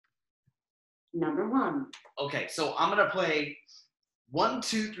Number 1. Okay, so I'm gonna play 1,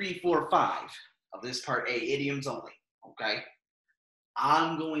 2, 3, 4, 5 of this part A, idioms only. Okay,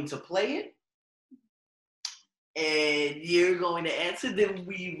 I'm going to play it, and you're going to answer. Then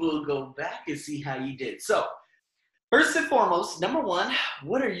we will go back and see how you did. So, first and foremost, number 1,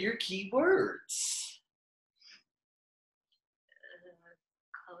 what are your key words?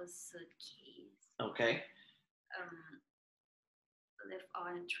 Close suitcase. Okay, Left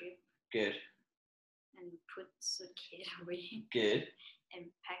on a trip good, and put suitcase away good. and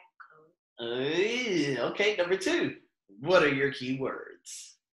pack clothes. Okay, number 2, what are your key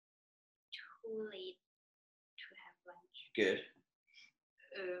words? Too late to have lunch. Good,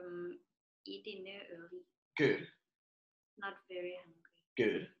 Eat dinner early. good, Not very hungry.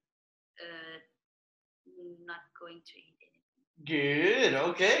 good, Not going to eat anything. good.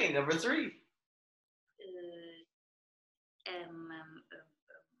 Okay, number 3.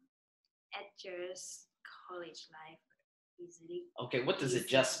 Adjust college life easily. Okay, what does it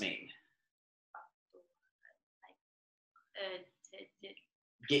just mean?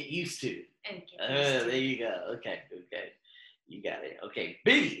 Get used to. There you go. Okay. You got it. Okay,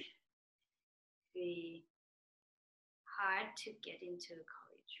 B. Be hard to get into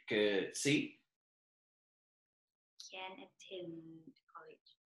college. Good. C. Can attend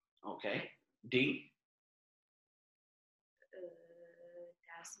college. Okay. D.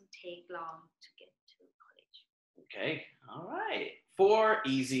 Doesn't take long to get to college. Okay. All right. 4,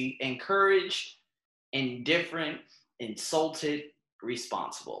 easy. Encourage, indifferent, insulted,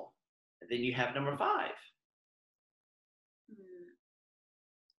 responsible. And then you have number 5.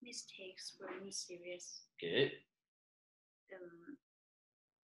 Mistakes weren't serious. Good.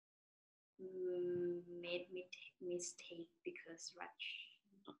 Made mistake because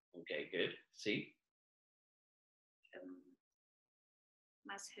rush. Okay, good. C.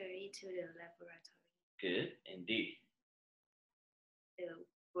 Must hurry to the laboratory. Good. And D. The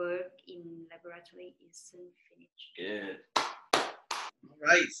work in laboratory isn't finished. Good. All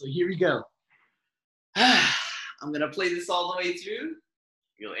right, so here we go. I'm going to play this all the way through.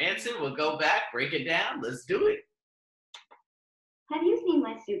 You'll answer, we'll go back, break it down. Let's do it. Have you seen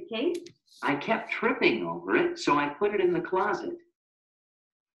my suitcase? I kept tripping over it, so I put it in the closet.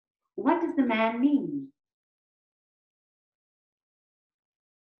 What does the man mean?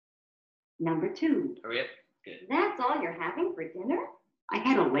 Number 2. Hurry up. Good. That's all you're having for dinner? I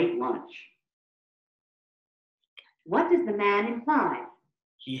had a late lunch. What does the man imply?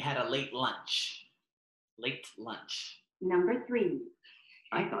 He had a late lunch. Late lunch. Number 3.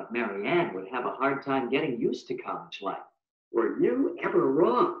 I thought Mary Ann would have a hard time getting used to college life. Were you ever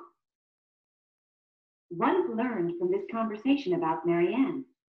wrong? What is learned from this conversation about Mary Ann?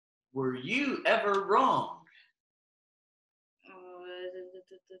 Were you ever wrong?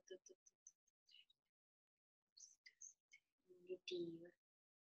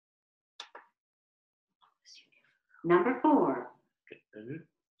 Number 4. Good.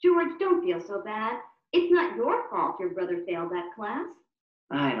 George, don't feel so bad. It's not your fault your brother failed that class.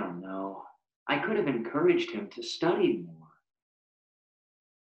 I don't know. I could have encouraged him to study more.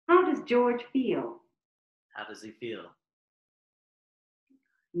 How does George feel? How does he feel?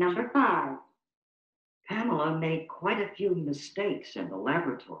 Number 5. Pamela made quite a few mistakes in the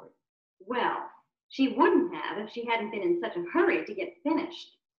laboratory. Well, she wouldn't have if she hadn't been in such a hurry to get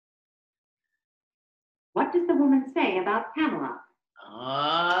finished. What does the woman say about Pamela?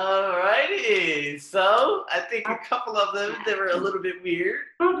 All righty. So I think a couple of them, they were a little bit weird.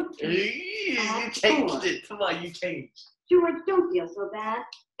 You changed it. Come on, you changed. George, don't feel so bad.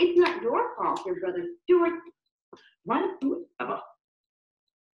 It's not your fault your brother... George, what?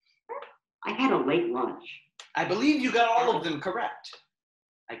 I had a late lunch. I believe you got all of them correct.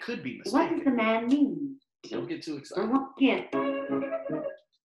 I could be mistaken. What does the man mean? Don't get too excited. Yes.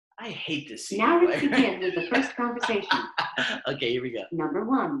 I hate to see Now you. let's begin with the first conversation. Okay, here we go. Number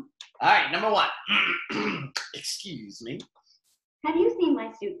 1. All right, number 1. Excuse me. Have you seen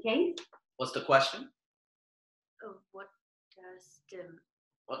my suitcase? What's the question? What does the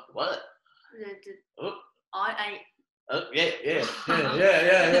What? Oh, I oh, yeah.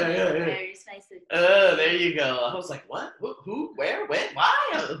 Where is my suitcase? There you go. I was like, what? Who? Where? When? Why?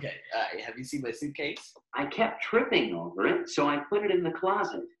 Okay. All right. Have you seen my suitcase? I kept tripping over it, so I put it in the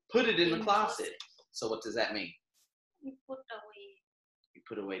closet. Put it in the closet. So what does that mean? You put away. You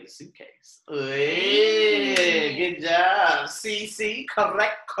put away the suitcase. Hey, good job. See,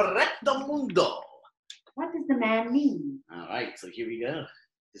 correcto mundo. What does the man mean? All right, so here we go.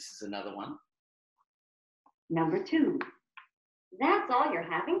 This is another one. Number 2. That's all you're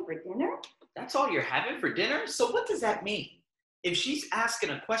having for dinner? That's all you're having for dinner? So what does that mean? If she's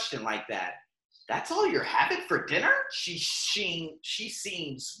asking a question like that, That's all you're having for dinner? She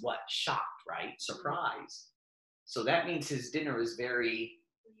seems what? Shocked, right? Surprised. So that means his dinner is very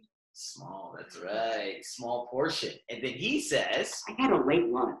small. That's right. Small portion. And then he says, I had a late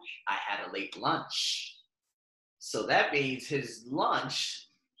lunch. I had a late lunch. So that means his lunch,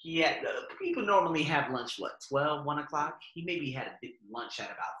 people normally have lunch, what, 12, 1 o'clock? He maybe had a lunch at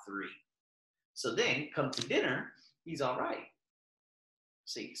about 3. So then come to dinner, he's all right.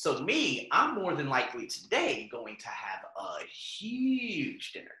 See, so me, I'm more than likely today going to have a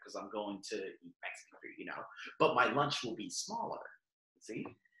huge dinner because I'm going to eat Mexican food, but my lunch will be smaller. See?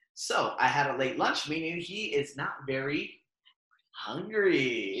 So I had a late lunch, meaning he is not very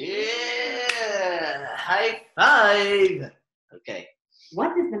hungry. Yeah, high five. Okay.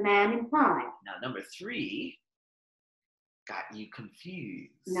 What does the man imply? Now, number 3 got you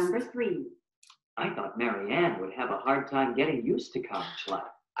confused. Number 3. I thought Mary Ann would have a hard time getting used to college life.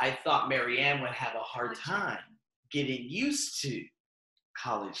 I thought Mary Ann would have a hard time getting used to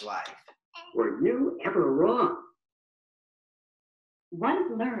college life. Were you ever wrong? What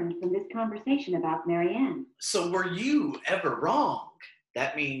is learned from this conversation about Mary Ann? So were you ever wrong?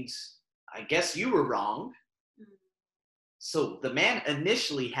 That means, I guess you were wrong. So the man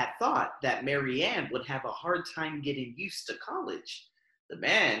initially had thought that Mary Ann would have a hard time getting used to college. The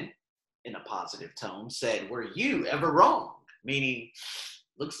man, in a positive tone, said, were you ever wrong? Meaning,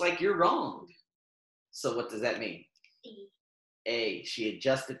 looks like you're wrong. So what does that mean? A, she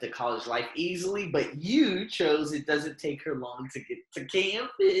adjusted to college life easily, but you chose it doesn't take her long to get to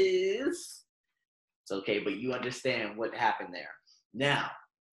campus. It's okay, but you understand what happened there. Now,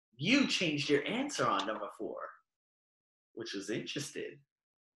 you changed your answer on number 4, which was interesting.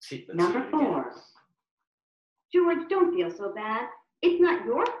 Number 4. George, don't feel so bad. It's not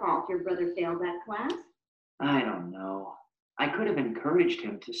your fault your brother failed that class. I don't know. I could have encouraged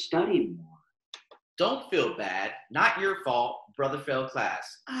him to study more. Don't feel bad. Not your fault. Brother failed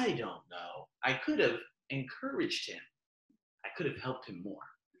class. I don't know. I could have encouraged him. I could have helped him more.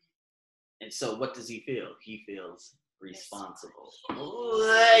 And so what does he feel? He feels responsible. Ooh,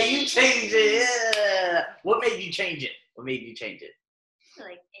 you changed it. Yeah. What made you change it? What made you change it?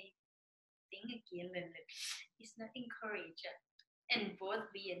 Like I think again when it's not encouraged and both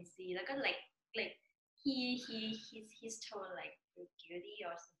B and C like his tone like guilty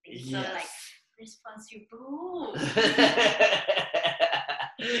or something. Yes. So like responsible.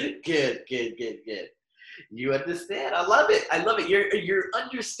 Good. You understand? I love it. You're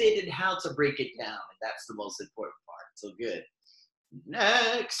understanding how to break it down, and that's the most important part. So good.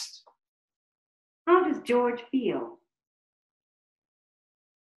 Next. How does George feel?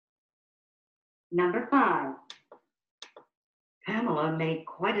 Number 5. Pamela made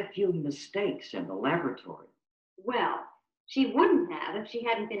quite a few mistakes in the laboratory. Well, she wouldn't have if she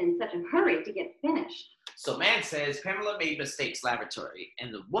hadn't been in such a hurry to get finished. So man says Pamela made mistakes laboratory,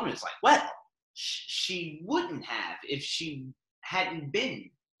 and the woman's like, well, she wouldn't have if she hadn't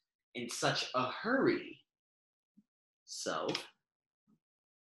been in such a hurry. So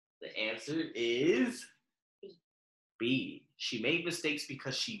the answer is B. She made mistakes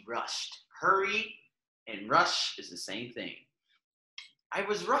because she rushed. Hurry and rush is the same thing. I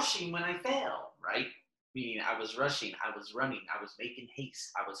was rushing when I fell, right? Meaning I was rushing, I was running, I was making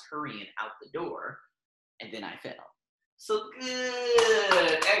haste, I was hurrying out the door, and then I fell. So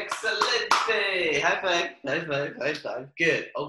good, excellent. High five, high five, high five. Good. Okay.